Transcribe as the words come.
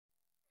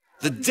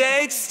The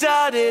date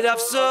started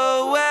off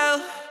so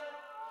well,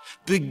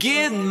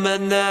 begin my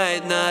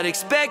night, not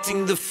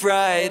expecting the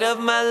fright of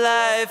my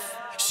life.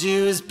 She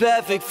was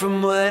perfect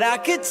from what I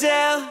could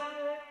tell.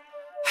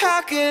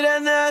 How could I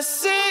not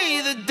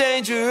see the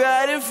danger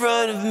right in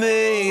front of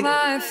me?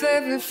 My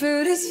favorite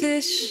food is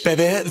fish.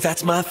 Baby,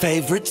 that's my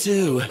favorite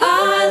too.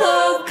 I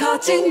love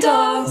cartoon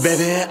dogs.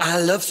 Baby, I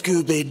love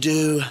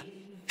Scooby-Doo.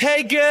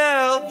 Hey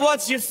girl,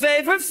 what's your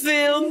favorite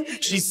film?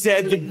 She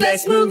said the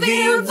best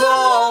movie of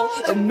all,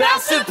 a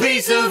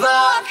masterpiece of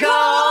art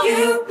called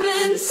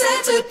Human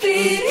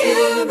centipede,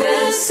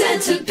 human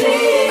centipede.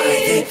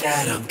 I think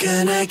that I'm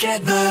gonna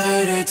get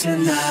murdered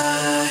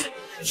tonight.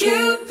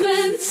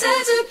 Human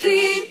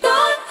centipede,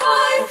 not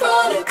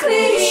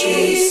ironically.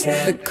 She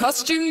said the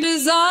costume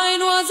design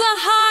was a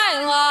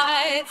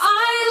highlight.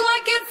 I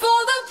like it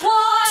for the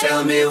plot.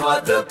 Tell me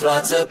what the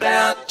plot's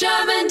about.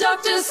 German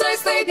doctors say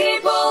three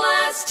people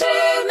as to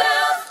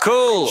mouth.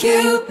 Cool.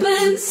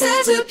 Human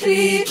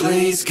centipede.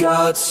 Please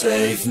God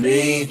save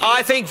me.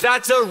 I think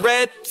that's a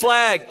red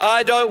flag.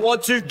 I don't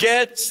want to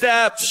get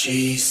stabbed.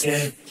 She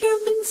said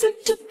Human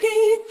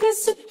centipede,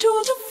 this a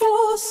tour de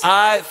force.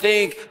 I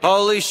think,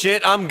 holy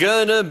shit, I'm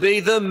gonna be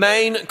the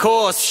main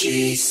course.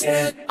 She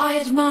said I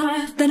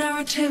admire the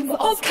narrative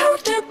of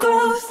character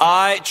growth.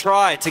 I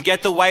try to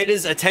get the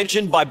waiter's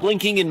attention by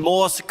blinking in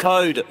Morse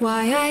code.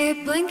 Why are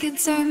you blinking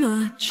so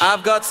much?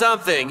 I've got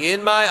something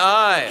in my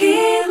eye.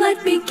 Here,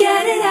 let me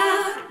get it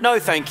out. No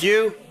thank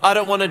you, I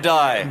don't want to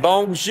die.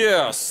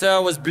 Bonjour, sir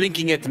was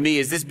blinking at me.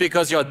 Is this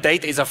because your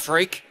date is a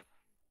freak?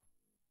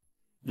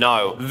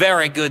 No.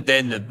 Very good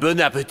then, bon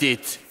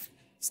appetit.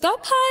 Stop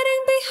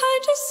hiding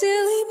behind your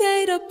silly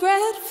made-up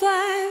red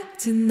flag.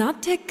 Do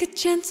not take a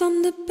chance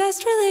on the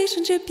best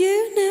relationship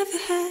you never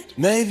had.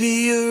 Maybe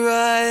you're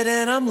right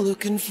and I'm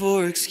looking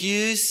for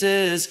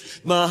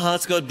excuses. My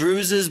heart's got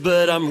bruises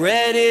but I'm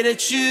ready to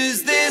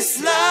choose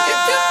this life. It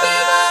could be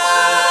the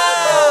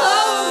love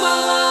of my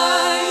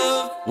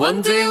life.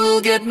 One day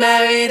we'll get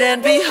married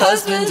and be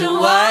husband and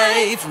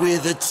wife,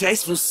 with a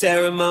tasteful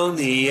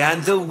ceremony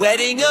and the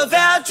wedding of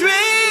our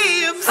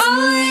dreams.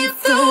 Only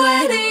if the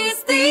wedding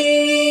is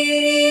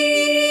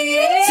thee.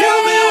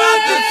 Tell me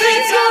what the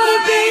thing's gonna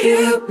be.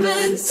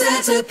 Human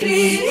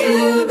centipede,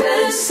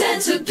 human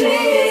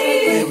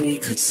centipede. Where we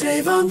could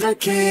save on the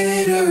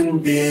catering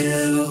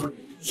bill.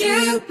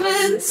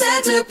 Human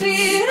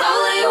centipede,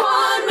 only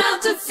one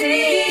mouth to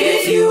feed.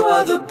 If you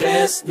are the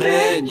best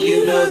man,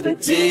 you know the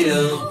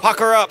deal.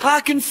 Pucker up.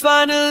 I can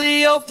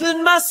finally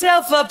open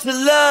myself up to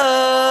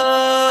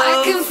love.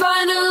 I can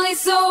finally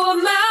sew a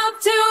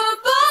mouth to a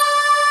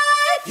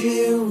bud.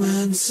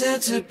 Human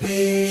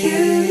centipede.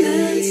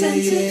 Human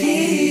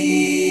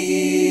centipede.